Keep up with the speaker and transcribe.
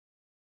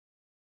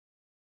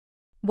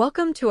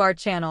Welcome to our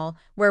channel,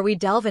 where we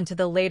delve into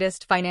the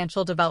latest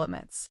financial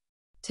developments.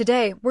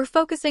 Today, we're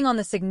focusing on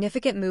the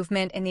significant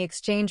movement in the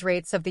exchange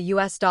rates of the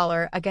US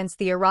dollar against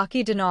the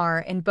Iraqi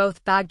dinar in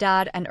both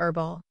Baghdad and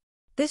Erbil.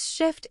 This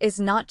shift is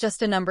not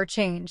just a number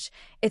change,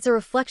 it's a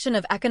reflection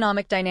of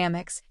economic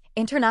dynamics,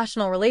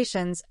 international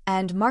relations,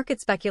 and market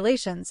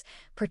speculations,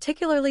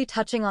 particularly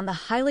touching on the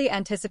highly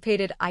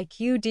anticipated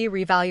IQD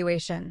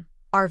revaluation,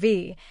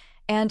 RV,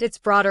 and its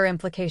broader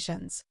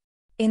implications.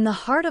 In the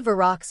heart of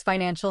Iraq's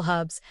financial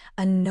hubs,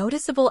 a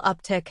noticeable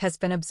uptick has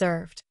been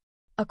observed.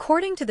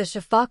 According to the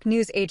Shafaq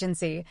news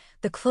agency,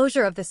 the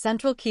closure of the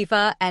Central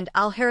Kifa and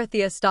Al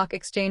Harithia stock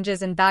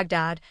exchanges in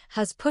Baghdad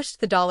has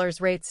pushed the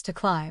dollar's rates to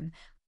climb,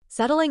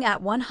 settling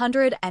at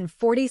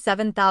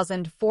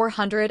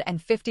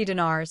 147,450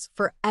 dinars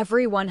for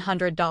every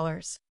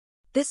 $100.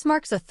 This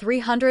marks a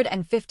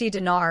 350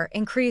 dinar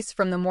increase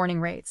from the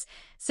morning rates,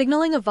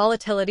 signaling a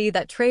volatility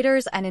that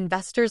traders and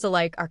investors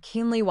alike are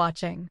keenly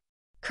watching.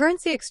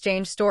 Currency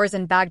exchange stores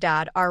in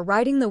Baghdad are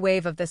riding the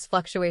wave of this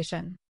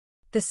fluctuation.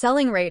 The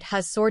selling rate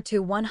has soared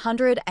to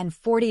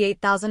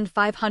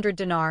 148,500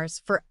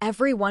 dinars for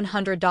every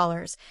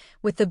 $100,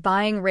 with the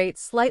buying rate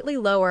slightly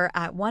lower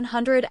at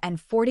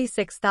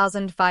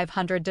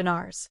 146,500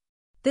 dinars.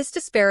 This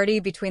disparity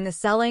between the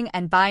selling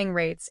and buying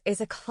rates is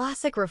a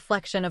classic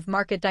reflection of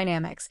market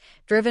dynamics,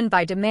 driven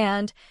by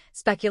demand,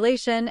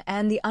 speculation,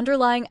 and the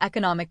underlying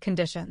economic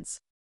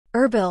conditions.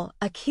 Erbil,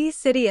 a key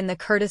city in the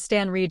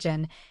Kurdistan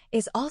region,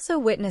 is also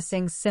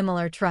witnessing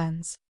similar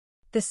trends.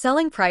 The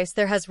selling price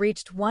there has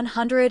reached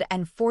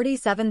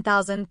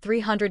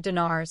 147,300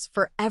 dinars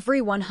for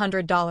every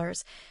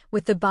 $100,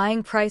 with the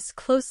buying price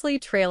closely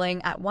trailing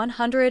at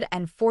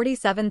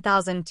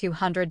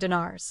 147,200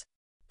 dinars.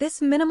 This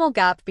minimal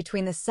gap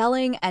between the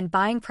selling and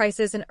buying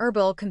prices in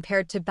Erbil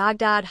compared to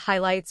Baghdad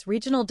highlights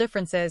regional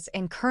differences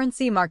in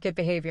currency market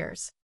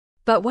behaviors.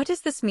 But what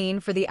does this mean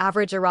for the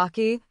average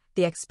Iraqi,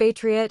 the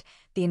expatriate,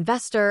 the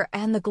investor,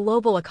 and the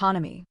global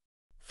economy?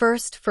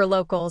 First, for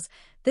locals,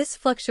 this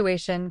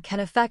fluctuation can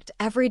affect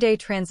everyday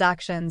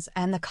transactions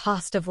and the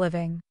cost of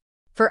living.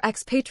 For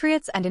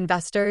expatriates and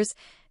investors,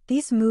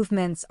 these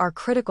movements are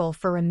critical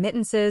for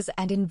remittances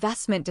and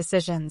investment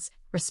decisions,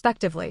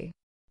 respectively.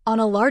 On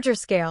a larger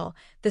scale,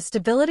 the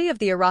stability of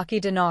the Iraqi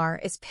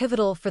dinar is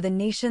pivotal for the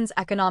nation's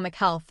economic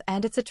health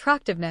and its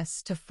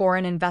attractiveness to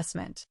foreign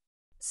investment.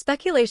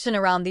 Speculation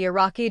around the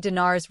Iraqi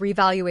dinar's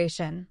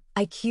revaluation,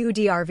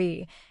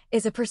 IQD,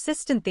 is a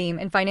persistent theme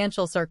in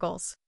financial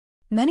circles.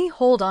 Many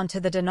hold on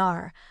to the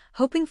dinar,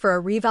 hoping for a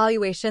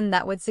revaluation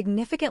that would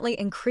significantly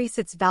increase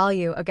its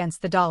value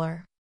against the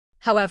dollar.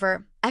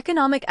 However,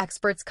 economic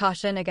experts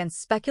caution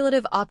against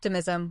speculative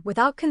optimism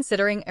without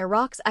considering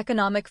Iraq's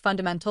economic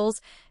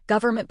fundamentals,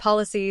 government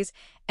policies,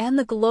 and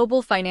the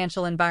global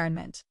financial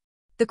environment.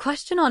 The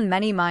question on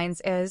many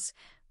minds is,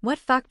 what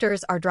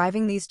factors are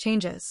driving these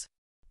changes?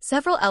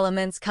 Several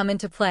elements come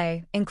into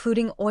play,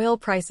 including oil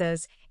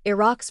prices,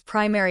 Iraq's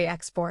primary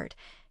export,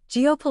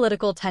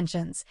 geopolitical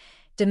tensions,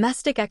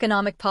 domestic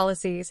economic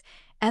policies,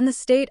 and the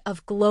state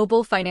of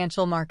global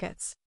financial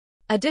markets.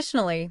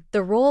 Additionally,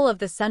 the role of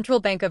the Central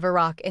Bank of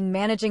Iraq in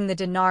managing the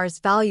dinar's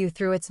value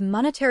through its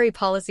monetary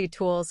policy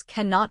tools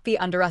cannot be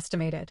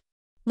underestimated.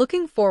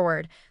 Looking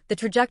forward, the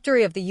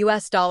trajectory of the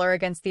US dollar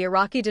against the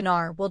Iraqi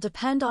dinar will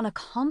depend on a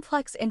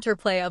complex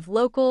interplay of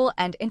local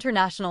and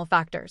international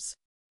factors.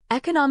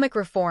 Economic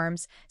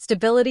reforms,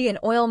 stability in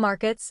oil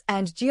markets,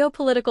 and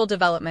geopolitical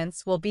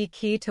developments will be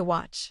key to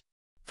watch.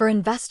 For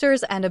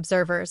investors and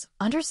observers,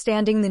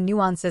 understanding the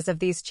nuances of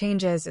these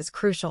changes is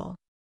crucial.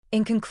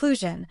 In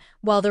conclusion,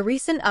 while the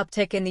recent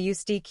uptick in the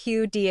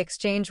USD/QD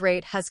exchange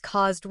rate has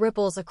caused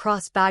ripples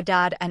across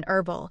Baghdad and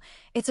Erbil,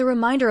 it's a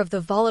reminder of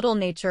the volatile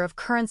nature of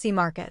currency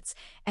markets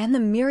and the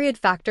myriad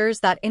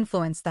factors that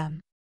influence them.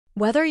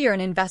 Whether you're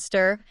an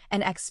investor,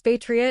 an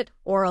expatriate,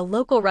 or a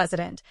local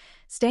resident,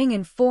 staying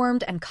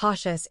informed and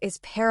cautious is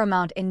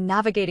paramount in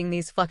navigating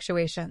these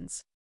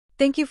fluctuations.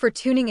 Thank you for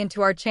tuning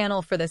into our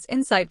channel for this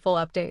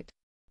insightful update.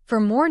 For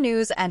more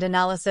news and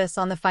analysis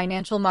on the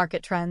financial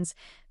market trends,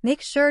 make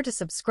sure to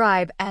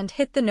subscribe and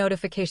hit the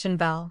notification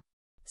bell.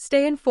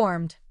 Stay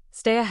informed,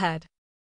 stay ahead.